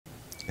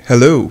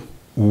Hello,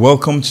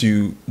 welcome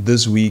to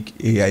this week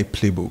AI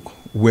Playbook,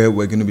 where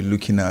we're going to be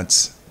looking at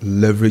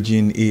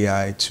leveraging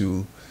AI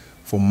tool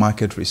for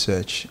market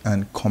research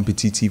and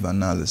competitive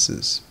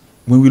analysis.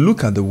 When we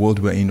look at the world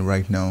we're in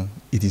right now,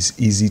 it is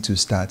easy to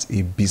start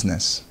a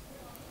business.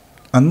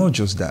 And not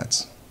just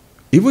that,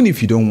 even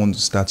if you don't want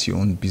to start your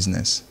own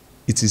business,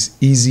 it is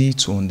easy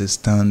to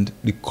understand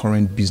the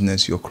current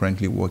business you're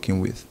currently working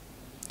with.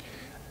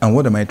 And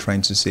what am I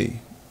trying to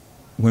say?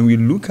 When we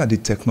look at the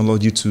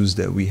technology tools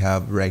that we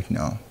have right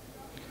now,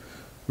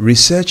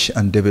 research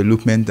and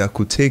development that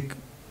could take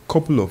a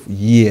couple of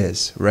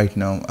years right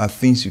now are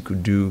things you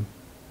could do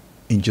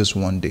in just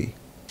one day.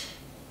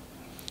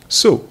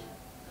 So,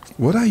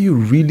 what are you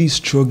really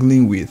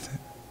struggling with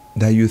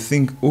that you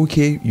think,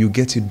 okay, you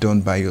get it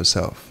done by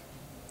yourself?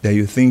 That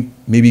you think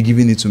maybe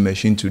giving it to a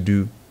machine to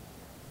do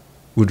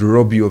would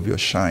rob you of your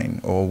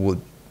shine or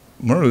would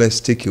more or less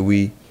take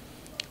away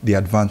the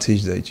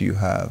advantage that you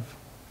have?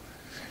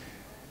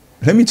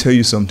 Let me tell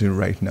you something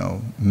right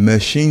now.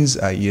 Machines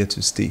are here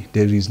to stay.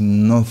 There is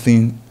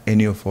nothing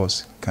any of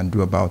us can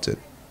do about it.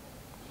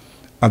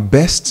 At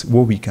best,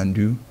 what we can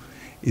do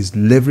is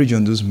leverage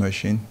on those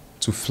machines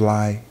to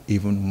fly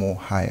even more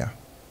higher.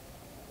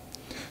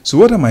 So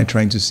what am I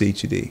trying to say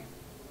today?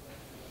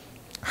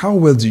 How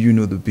well do you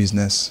know the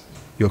business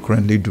you're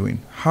currently doing?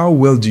 How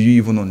well do you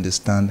even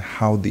understand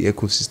how the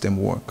ecosystem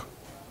works?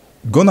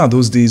 Gone are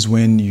those days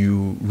when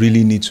you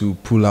really need to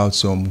pull out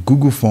some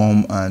Google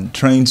form and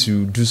trying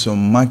to do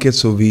some market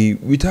survey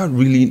without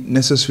really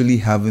necessarily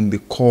having the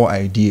core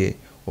idea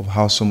of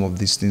how some of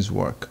these things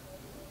work.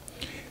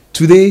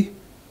 Today,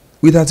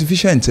 with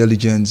artificial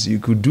intelligence, you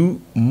could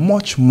do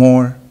much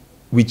more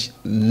with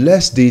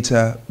less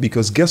data,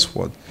 because guess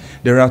what?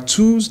 There are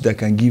tools that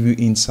can give you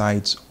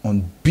insights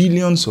on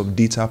billions of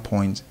data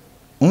points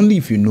only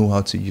if you know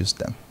how to use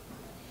them.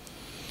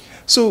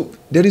 So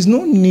there is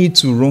no need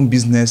to run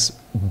business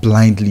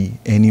blindly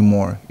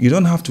anymore. You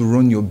don't have to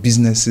run your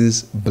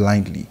businesses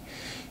blindly.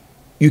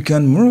 You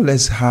can more or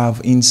less have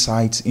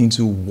insights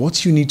into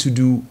what you need to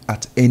do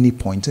at any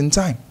point in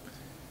time.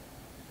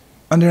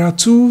 And there are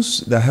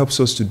tools that helps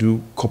us to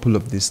do a couple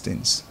of these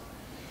things.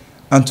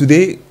 And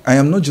today, I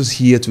am not just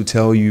here to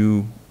tell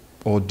you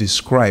or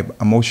describe,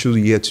 I'm also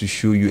here to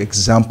show you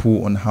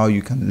example on how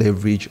you can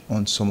leverage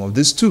on some of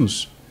these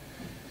tools.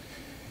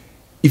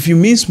 If you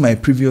missed my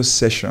previous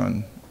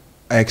session,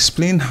 I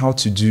explained how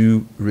to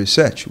do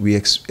research. We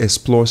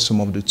explore some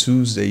of the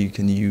tools that you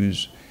can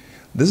use.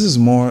 This is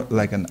more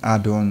like an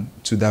add-on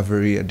to that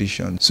very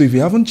edition. So if you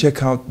haven't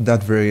checked out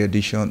that very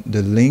edition,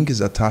 the link is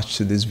attached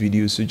to this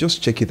video. So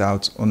just check it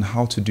out on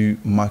how to do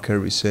market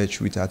research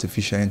with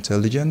artificial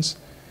intelligence.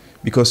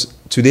 Because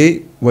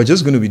today, we're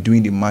just going to be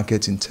doing the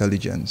market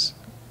intelligence,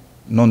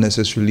 not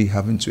necessarily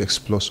having to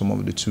explore some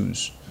of the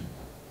tools.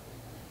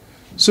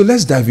 So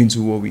let's dive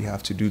into what we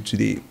have to do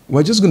today.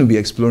 We're just going to be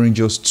exploring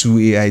just two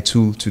AI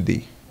tools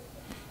today.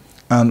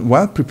 And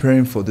while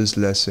preparing for this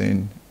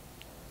lesson,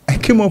 I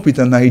came up with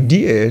an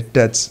idea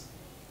that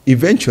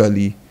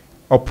eventually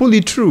I'll pull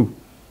it through.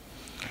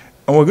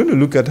 And we're going to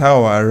look at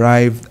how I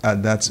arrived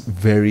at that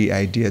very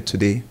idea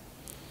today.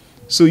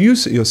 So you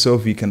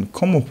yourself, you can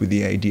come up with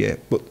the idea.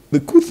 But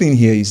the cool thing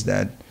here is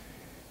that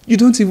you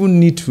don't even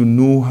need to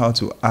know how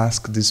to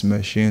ask these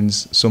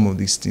machines some of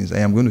these things. I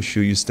am going to show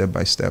you step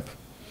by step.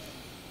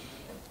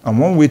 And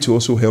one way to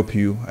also help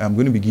you, I'm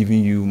going to be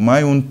giving you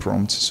my own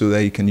prompt so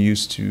that you can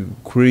use to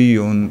query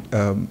your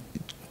own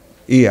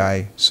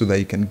AI so that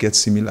you can get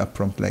similar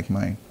prompt like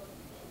mine.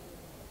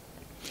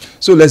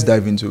 So let's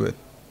dive into it.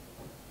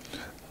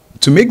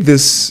 To make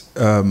this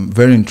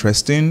very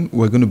interesting,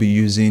 we're going to be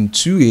using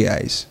two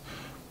AIs.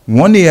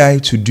 One AI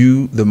to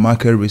do the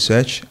market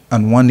research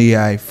and one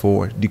AI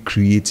for the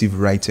creative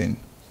writing.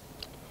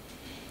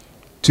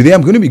 Today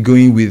I'm going to be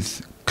going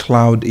with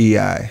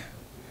𝘲𝗶𝗋.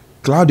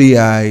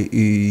 𝘲𝗶𝗋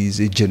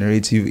is a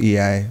generative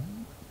AI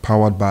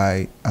powered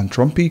by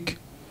Anthropic.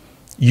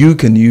 You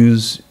can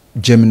use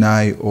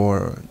Gemini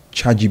or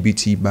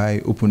ChatGPT by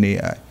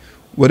OpenAI.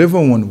 Whatever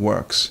one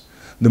works.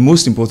 The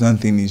most important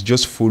thing is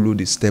just follow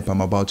the step I'm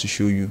about to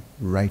show you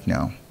right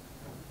now.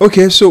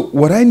 Okay, so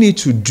what I need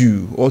to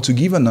do, or to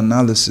give an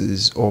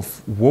analysis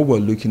of what we're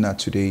looking at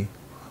today,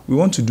 we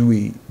want to do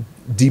a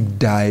deep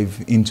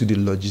dive into the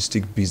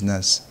logistic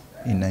business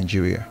in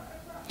Nigeria.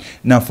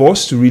 Now, for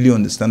us to really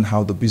understand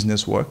how the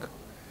business works,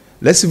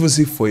 let's even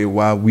see for a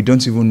while, we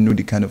don't even know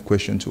the kind of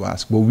question to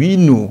ask, but we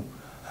know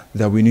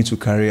that we need to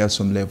carry out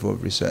some level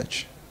of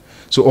research.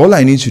 So all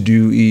I need to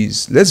do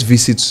is, let's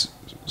visit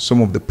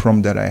some of the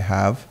prompts that I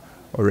have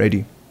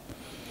already.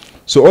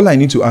 So all I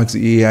need to ask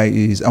the AI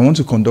is, I want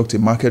to conduct a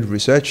market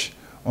research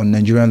on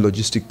Nigerian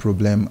logistic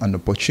problem and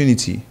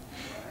opportunity.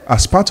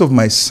 As part of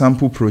my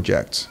sample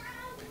project,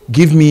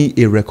 give me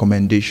a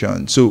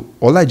recommendation. So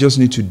all I just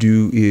need to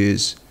do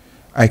is,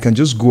 I can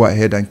just go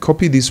ahead and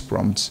copy these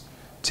prompts,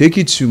 take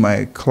it to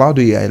my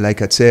𝘲𝗶𝗋.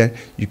 Like I said,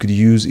 you could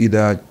use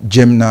either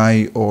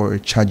Gemini or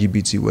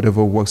ChatGPT,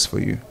 whatever works for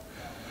you.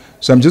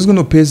 So I'm just going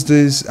to paste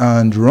this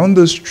and run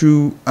this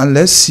through, and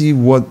let's see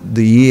what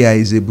the AI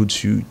is able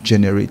to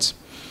generate.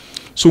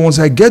 So once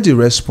I get the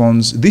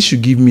response, this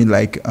should give me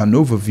like an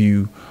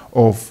overview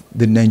of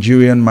the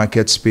Nigerian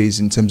market space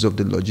in terms of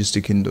the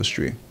logistic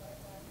industry.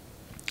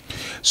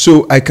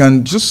 So I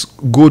can just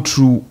go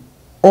through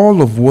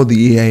all of what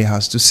the AI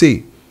has to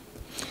say.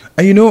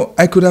 And you know,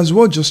 I could as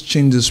well just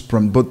change this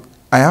prompt, but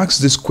I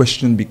asked this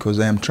question because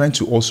I am trying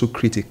to also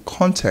create a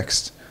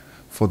context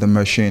for the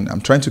machine.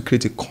 I'm trying to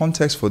create a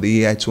context for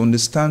the AI to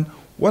understand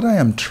what I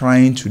am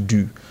trying to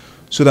do,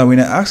 so that when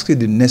I ask it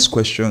the next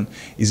question,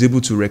 it's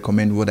able to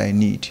recommend what I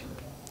need.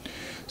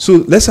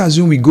 So let's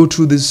assume we go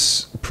through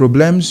these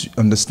problems,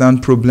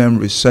 understand problem,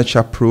 research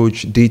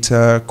approach,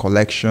 data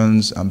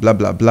collections, and blah,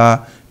 blah,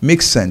 blah.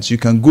 Makes sense. You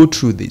can go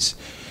through this.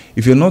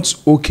 If you're not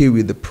okay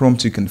with the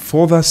prompt, you can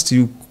further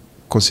still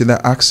consider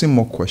asking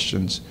more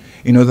questions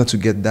in order to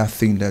get that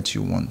thing that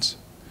you want.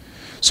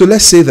 So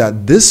let's say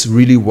that this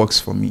really works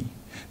for me.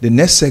 The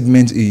next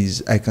segment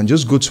is I can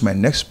just go to my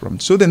next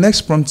prompt. So the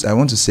next prompt, I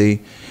want to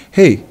say,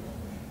 hey,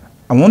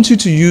 I want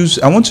to use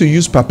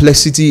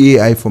𝘱𝗶𝘀𝗶𝗿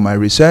AI for my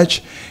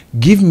research.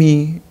 Give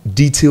me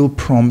detailed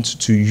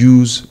prompt to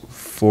use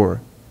for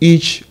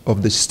each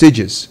of the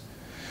stages.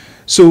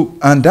 So,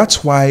 and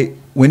that's why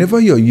whenever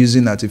you're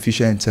using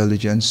artificial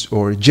intelligence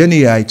or Gen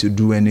AI to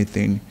do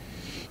anything,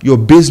 your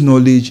base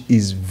knowledge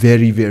is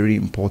very, very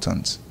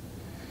important.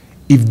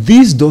 If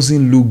this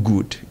doesn't look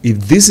good, if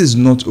this is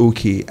not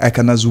okay, I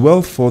can as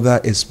well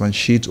further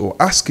expatiate or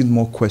ask it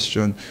more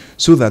questions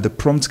so that the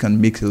prompt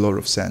can make a lot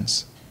of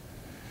sense.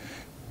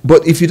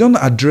 But if you don't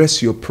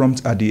address your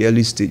prompt at the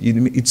early stage,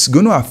 it's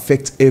going to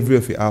affect every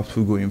of your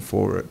output going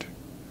forward.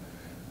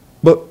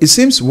 But it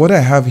seems what I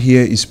have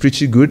here is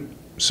pretty good.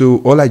 So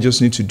all I just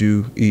need to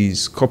do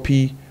is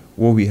copy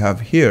what we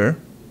have here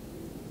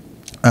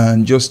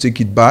and just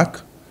take it back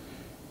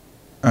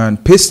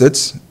and paste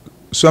it.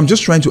 So I'm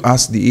just trying to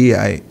ask the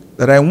AI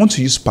that I want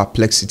to use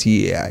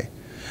𝘱𝗶𝗀𝗶𝗍 AI.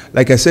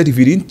 Like I said, if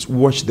you didn't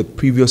watch the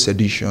previous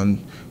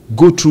edition,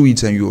 go through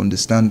it and you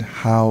understand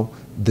how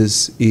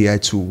this AI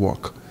tool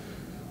works.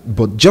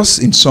 But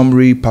just in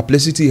summary,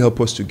 𝘱𝗶𝗀𝗶𝗍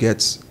helps us to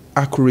get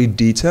accurate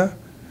data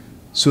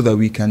so that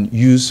we can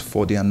use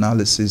for the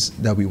analysis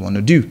that we want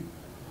to do.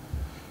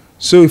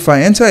 So if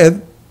I enter it,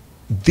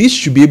 this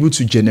should be able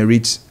to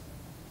generate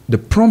the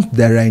prompt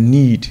that I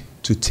need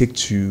to take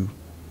to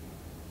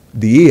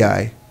the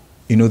AI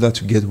in order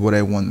to get what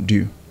I want to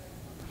do.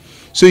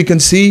 So you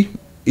can see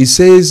it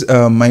says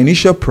my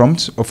initial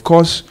prompt, of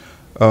course,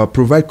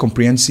 provide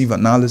comprehensive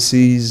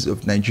analysis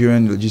of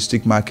Nigerian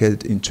logistic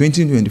market in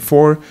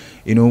 2024,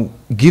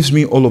 gives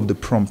me all of the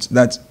prompts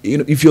that,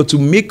 if you're to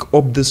make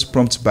up this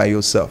prompt by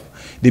yourself,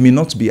 they may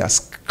not be as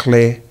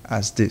clear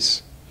as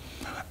this.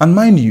 And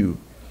mind you,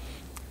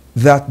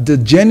 that the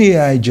Gen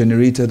AI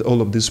generated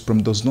all of this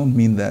prompt does not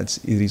mean that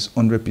it is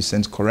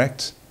 100%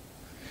 correct.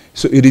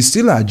 So it is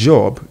still our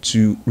job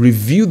to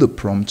review the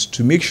prompt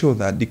to make sure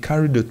that they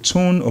carry the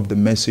tone of the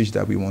message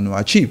that we want to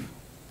achieve.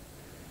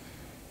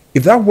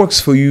 If that works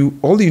for you,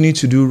 all you need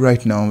to do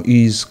right now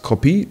is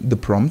copy the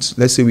prompt.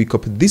 Let's say we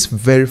copy this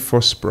very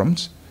first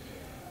prompt.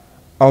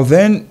 I'll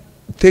then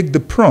take the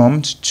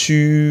prompt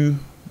to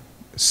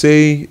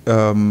say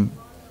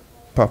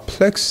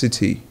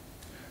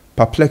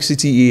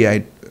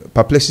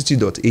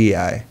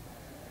𝘱𝗶𝗀𝗶𝗀𝗶𝗀𝗶.AI.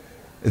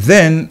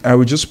 Then I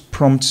will just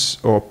prompt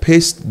or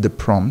paste the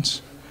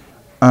prompt.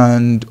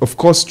 And of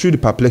course, through the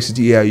𝘱𝗶𝗀𝗶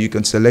AI, you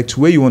can select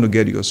where you want to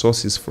get your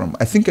sources from.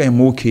 I think I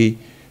am okay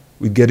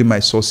with getting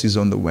my sources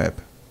on the web.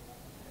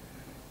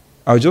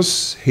 I'll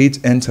just hit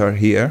enter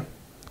here,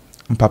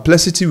 and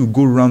𝘱𝗶𝗀𝗶𝗀𝗶 will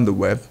go around the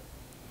web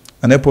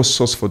and help us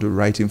source for the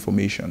right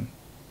information.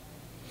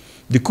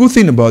 The cool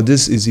thing about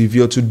this is if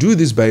you're to do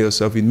this by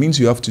yourself, it means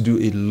you have to do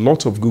a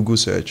lot of Google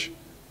search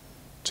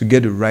to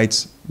get the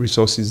right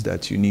resources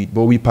that you need.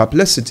 But with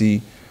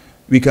𝘱𝗶𝗀𝗶𝗀𝗶,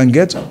 we can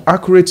get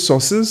accurate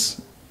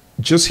sources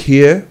just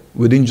here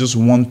within just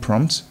one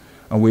prompt,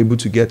 and we're able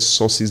to get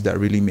sources that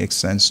really make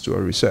sense to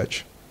our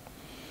research.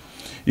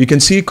 You can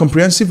see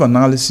comprehensive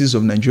analysis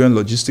of Nigerian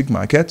logistic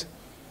market.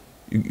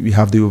 You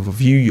have the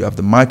overview, you have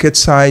the market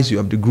size, you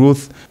have the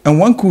growth. And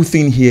one cool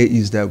thing here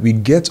is that we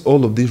get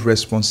all of these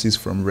responses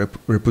from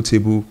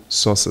reputable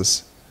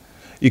sources.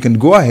 You can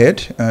go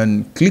ahead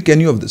and click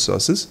any of the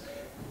sources,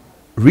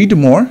 read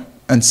more,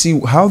 and see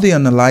how they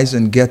analyze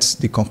and get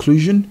the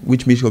conclusion,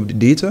 which makes up the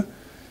data.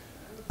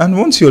 And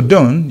once you're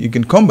done, you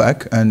can come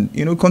back and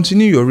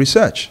continue your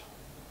research.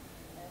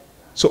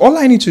 So all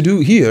I need to do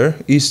here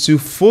is to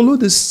follow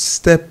this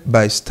step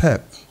by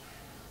step.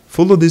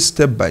 Follow this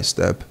step by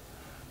step.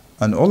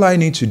 And all I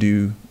need to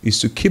do is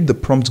to keep the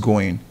prompt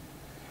going.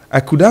 I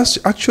could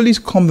actually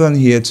come down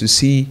here to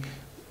see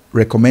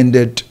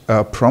recommended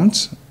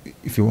prompts.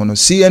 If you want to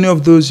see any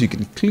of those, you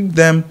can click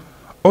them,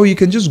 or you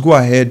can just go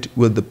ahead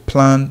with the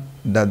plan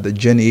that the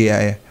Gen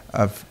AI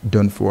have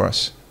done for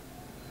us.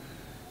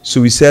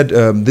 So we said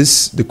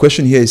the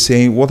question here is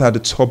saying, what are the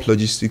top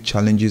logistic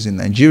challenges in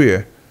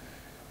Nigeria?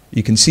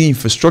 You can see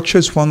infrastructure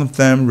is one of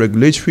them,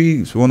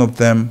 regulatory is one of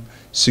them,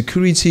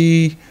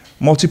 security,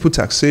 multiple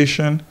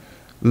taxation,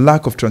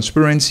 lack of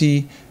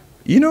transparency,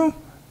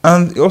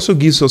 and it also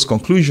gives us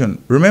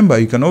conclusion. Remember,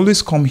 you can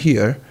always come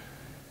here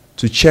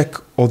to check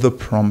other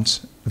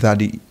prompts that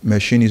the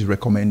machine is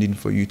recommending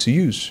for you to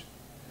use.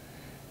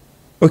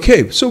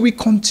 Okay, so we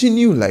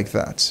continue like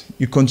that.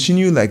 You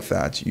continue like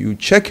that. You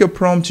check your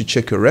prompt, you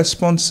check your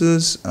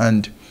responses,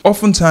 and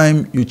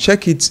oftentimes you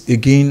check it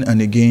again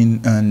and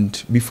again,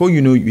 and before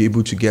you know, you're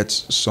able to get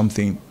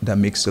something that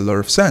makes a lot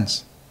of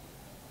sense.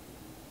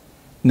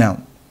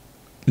 Now,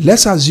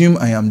 let's assume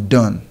I am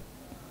done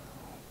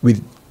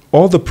with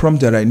all the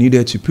prompt that I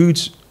needed to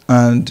put,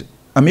 and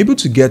I'm able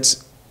to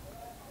get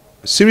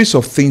a series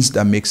of things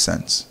that make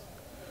sense.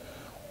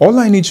 All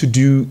I need to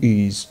do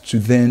is to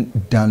then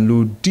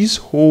download this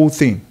whole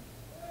thing.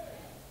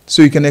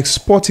 So you can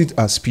export it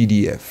as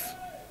PDF.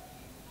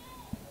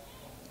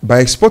 By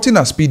exporting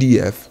as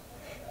PDF,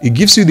 it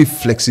gives you the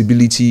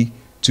flexibility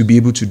to be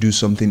able to do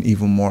something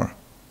even more.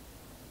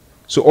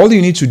 So all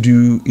you need to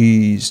do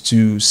is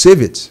to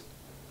save it.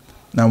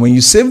 Now, when you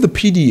save the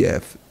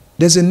PDF,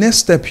 there's a next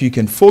step you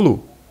can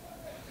follow.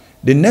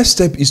 The next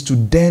step is to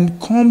then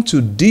come to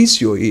this,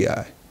 your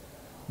AI,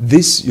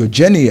 this, your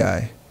Gen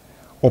AI,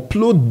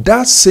 upload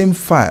that same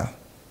file.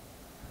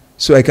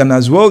 So I can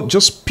as well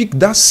just pick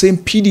that same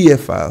PDF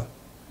file.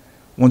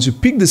 Once you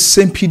pick the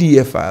same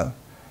PDF file,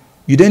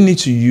 you then need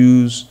to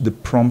use the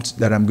prompt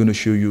that I'm going to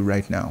show you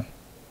right now.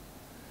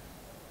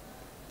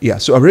 Yeah,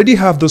 so I already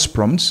have those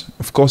prompts,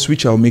 of course,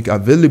 which I'll make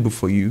available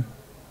for you.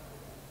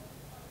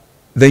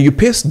 Then you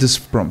paste this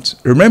prompt.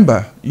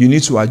 Remember, you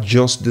need to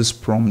adjust this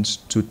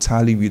prompt to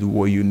tally with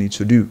what you need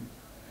to do.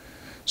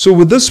 So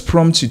with this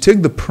prompt, you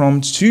take the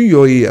prompt to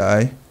your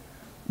AI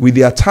with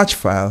the attached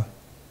file.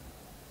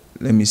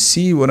 Let me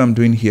see what I'm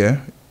doing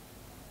here.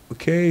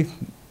 Okay.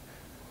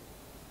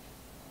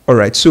 All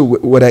right, so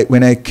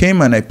when I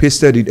came and I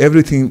pasted it,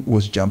 everything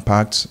was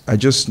jam-packed. I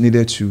just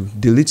needed to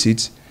delete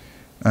it,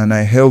 and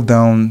I held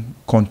down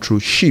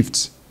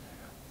Ctrl-Shift,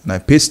 and I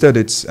pasted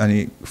it, and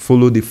it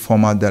followed the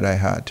format that I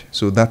had.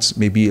 So that's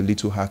maybe a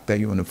little hack that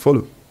you want to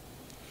follow.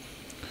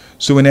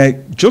 So when I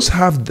just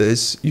have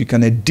this, you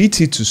can edit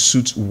it to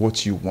suit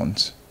what you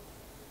want.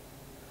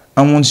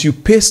 And once you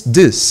paste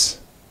this,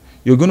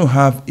 you're going to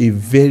have a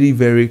very,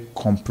 very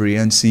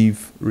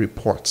comprehensive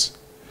report.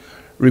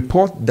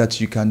 Report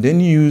that you can then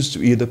use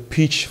to either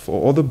pitch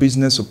for other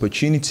business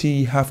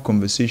opportunity, have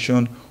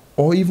conversation,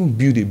 or even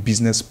build a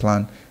business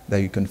plan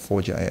that you can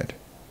forge ahead.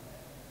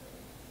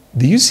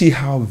 Do you see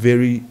how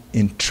very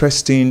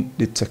interesting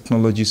the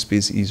technology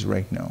space is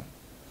right now?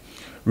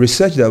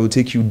 Research that will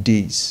take you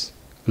days,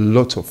 a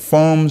lot of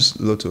forms,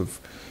 a lot of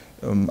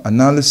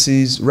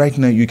analysis. Right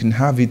now, you can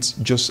have it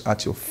just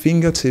at your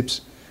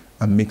fingertips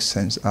and make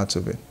sense out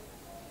of it.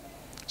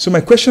 So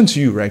my question to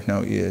you right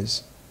now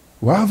is,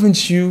 why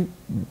haven't you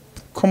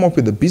come up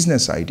with a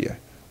business idea?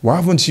 Why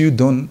haven't you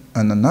done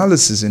an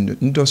analysis in the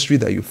industry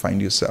that you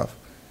find yourself?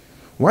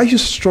 Why are you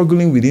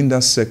struggling within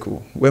that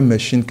circle where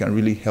machine can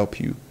really help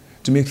you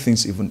to make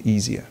things even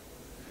easier?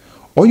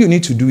 All you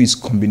need to do is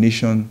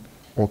combination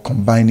or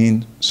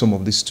combining some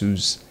of these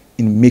tools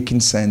in making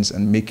sense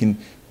and making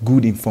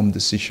good informed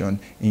decision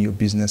in your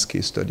business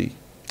case study.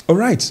 All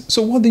right,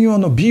 so what do you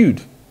want to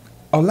build?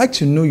 I'd like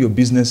to know your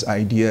business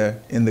idea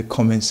in the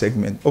comment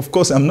segment. Of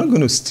course, I'm not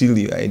going to steal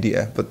your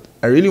idea, but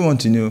I really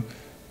want to know,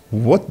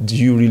 what do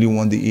you really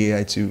want the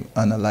AI to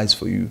analyze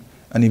for you?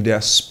 And if there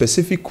are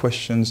specific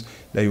questions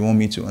that you want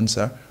me to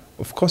answer,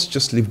 of course,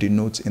 just leave the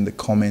notes in the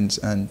comments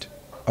and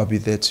I'll be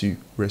there to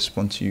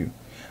respond to you.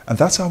 And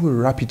that's how we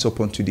wrap it up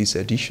on today's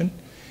edition.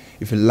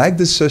 If you like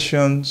this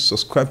session,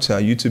 subscribe to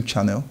our YouTube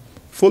channel,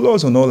 follow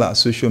us on all our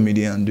social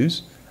media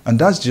handles, and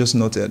that's just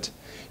not it.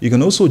 You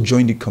can also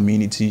join the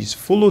communities,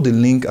 follow the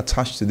link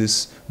attached to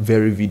this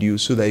very video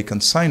so that you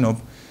can sign up,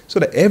 so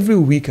that every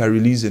week I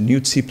release a new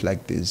tip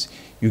like this,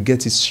 you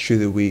get it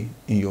straight away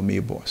in your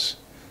mailbox.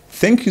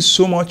 Thank you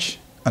so much,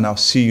 and I'll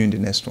see you in the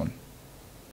next one.